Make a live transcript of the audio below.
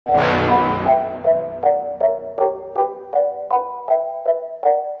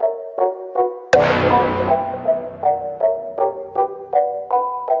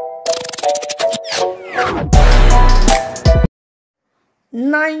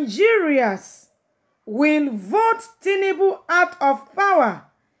Nigerians will vote Tinubu out of power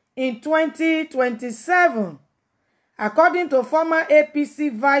in 2027, according to former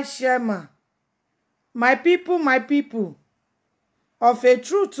APC vice chairman. My people, of a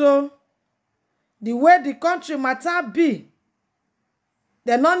truth, the way the country matter be,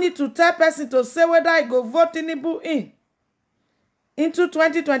 they no need to tell person to say whether he go vote Tinubu into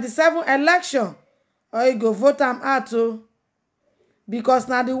 2027 election or he go vote am out, because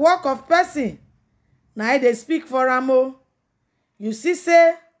na the work of person na they speak for am. You see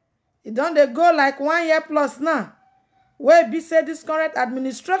say e don dey go like 1 year plus now wey be say this current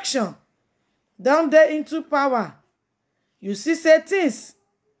administration don dey into power. You see say things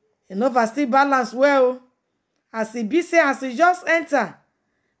e no still balance well, as e be say as e just enter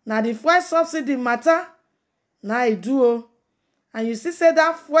na the fuel subsidy matter na e do, and you see say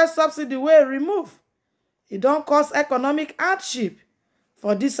that fuel subsidy wey e remove, e don cause economic hardship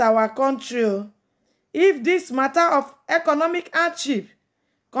for this our country. If this matter of economic hardship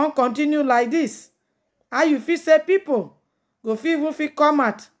can continue like this, how you feel say people go fit even fit come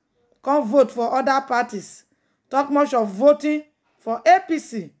out come vote for other parties, talk much of voting for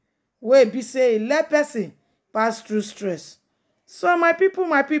APC wey be say e let person pass through stress. So my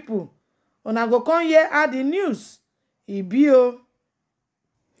people, una go come hear how the news e be.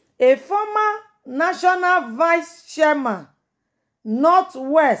 A former national vice chairman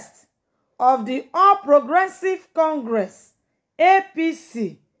northwest of the All Progressive Congress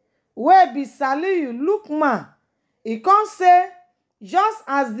APC wey be Saliu Lukman, e come say just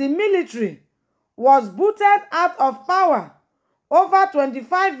as the military was booted out of power over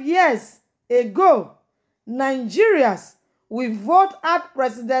 25 years ago, Nigerians will vote out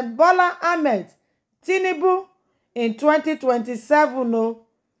President Bola Ahmed Tinubu in 2027.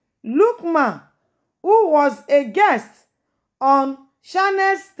 Lukman, who was a guest on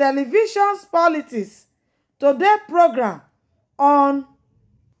Channels Television's Politics Today program on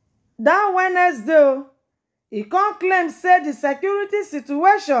that Wednesday, he come claim say the security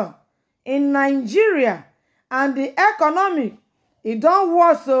situation in Nigeria and the economic e don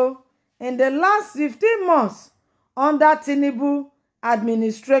worse in the last 15 months under Tinubu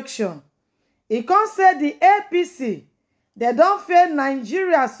administration. He come say the APC they don fail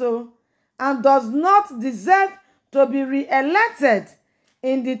Nigeria and does not deserve to be re-elected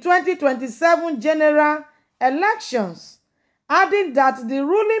in the 2027 general elections, adding that the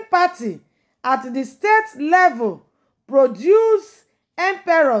ruling party at the state level produce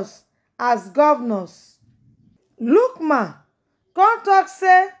emperors as governors. Lukman come talk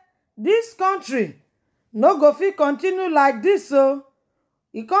say this country no go fit continue like this.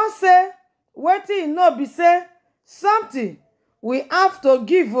 He come say wetin e know be say something we have to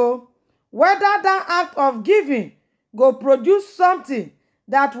give, whether that act of giving go produce something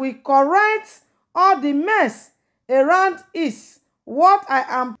that will correct all the mess around is what I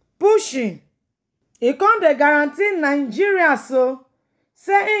am pushing. He come dey guarantee Nigeria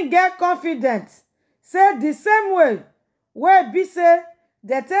say im get confidence say the same way wey be say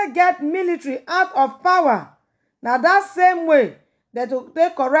they take get military out of power, na that same way they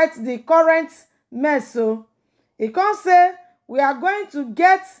correct the current mess. He come say we are going to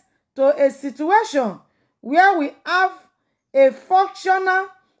get to a situation where we have a functional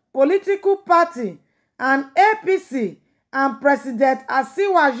political party and APC and President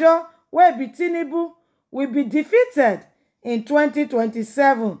Asiwaju wey be Tinubu will be defeated in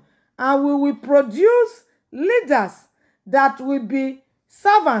 2027, and we will produce leaders that will be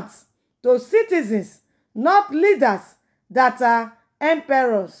servants to citizens, not leaders that are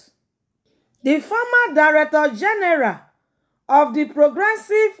emperors. The former Director General of the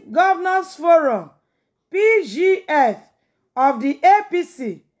Progressive Governors Forum (PGF) of the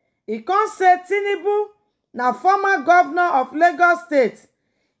APC, he come say Tinubu, na former governor of Lagos State,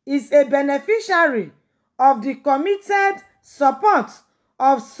 is a beneficiary of the committed support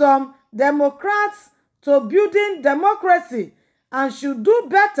of some Democrats to building democracy and should do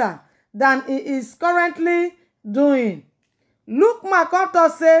better than he is currently doing. Lukman come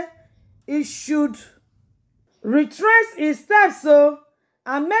talk say he should retrace his steps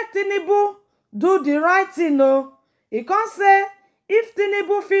and make Tinubu do the right thing. He come say if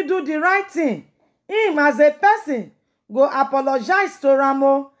Tinubu fit do the right thing, him as a person go apologize to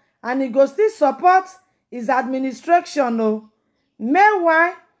am and he go still support his administration.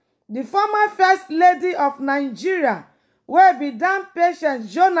 Meanwhile, the former First Lady of Nigeria, wey be damn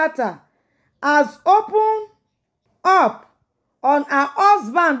Patience Jonathan, has opened up on her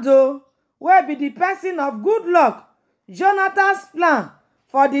husband wey be the person of Goodluck Jonathan's plan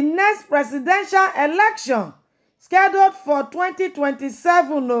for the next presidential election, scheduled for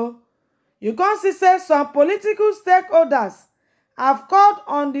 2027 o. You can see say some political stakeholders have called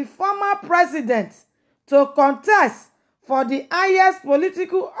on the former president to contest for the highest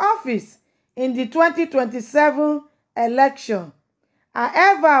political office in the 2027 election.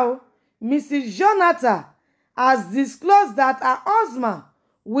 However, Mrs. Jonathan has disclosed that her husband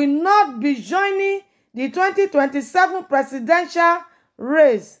will not be joining the 2027 presidential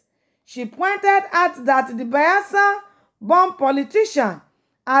race. She pointed out that the Bayelsa-born politician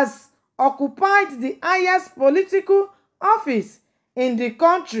has occupied the highest political office in the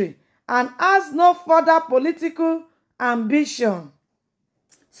country and has no further political ambition.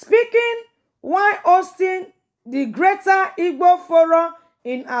 Speaking while hosting the Greater Igbo Forum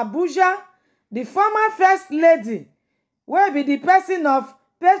in Abuja, the former First Lady, wey be the person of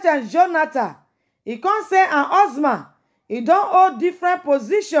Patience Jonathan, e come say her husband e don hold different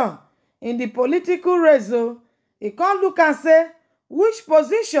position in the political race o. E come look and say which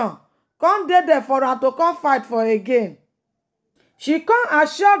position come dey there for her to come fight for again. She come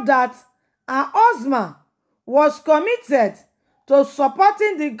assure that her husband was committed to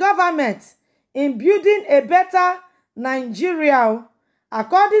supporting the government in building a better Nigeria.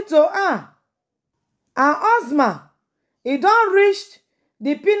 According to her husband e don reach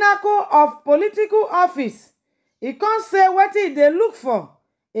the pinnacle of political office. E come say wetin e dey look for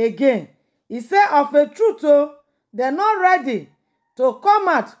again. E say of a truth dem not ready to come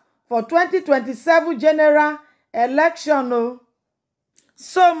out for 2027 general election o.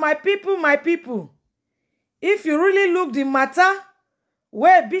 So my people, if you really look the matter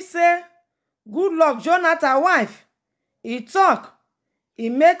wey be say Goodluck Jonathan wife e talk, e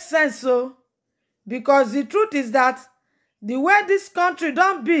make sense o, because the truth is that the way this country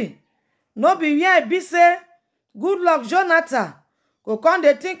don be, no be where e be say Goodluck Jonathan go come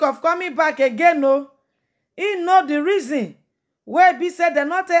dey think of coming back again o. He know the reason wey be say dem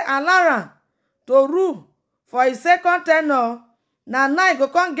no take allow am to rule for his second tenure. Na now e go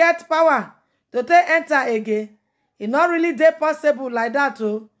come get power to take enter again. E no really dey possible like that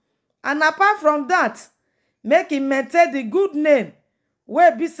o. And apart from that, make him maintain the good name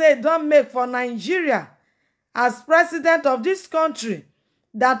wey be say e don make for Nigeria as president of this country,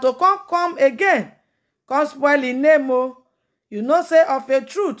 than to come again come spoil him name o. You know say of a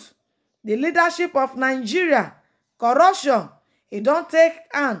truth, the leadership of Nigeria, corruption, e don take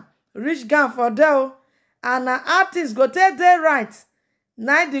hand reach ground for there o. And na how things go take dey right,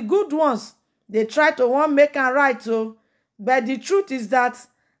 na the good ones dey try to wan make am right o. But the truth is that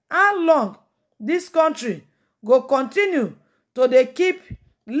how long this country go continue to dey keep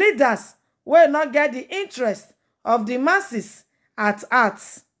leaders wey not get the interest of the masses at heart?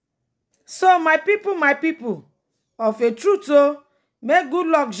 So my people, of a truth o, make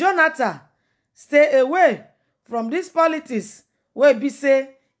Goodluck Jonathan stay away from this politics wey be say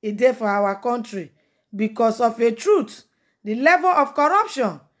e dey for our country, because of a truth, the level of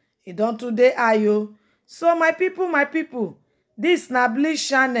corruption e don too dey high o. So my people, this na Bliss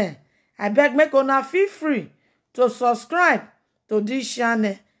channel. Abeg make una feel free to subscribe to this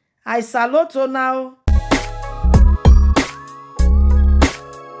channel. I salute una o.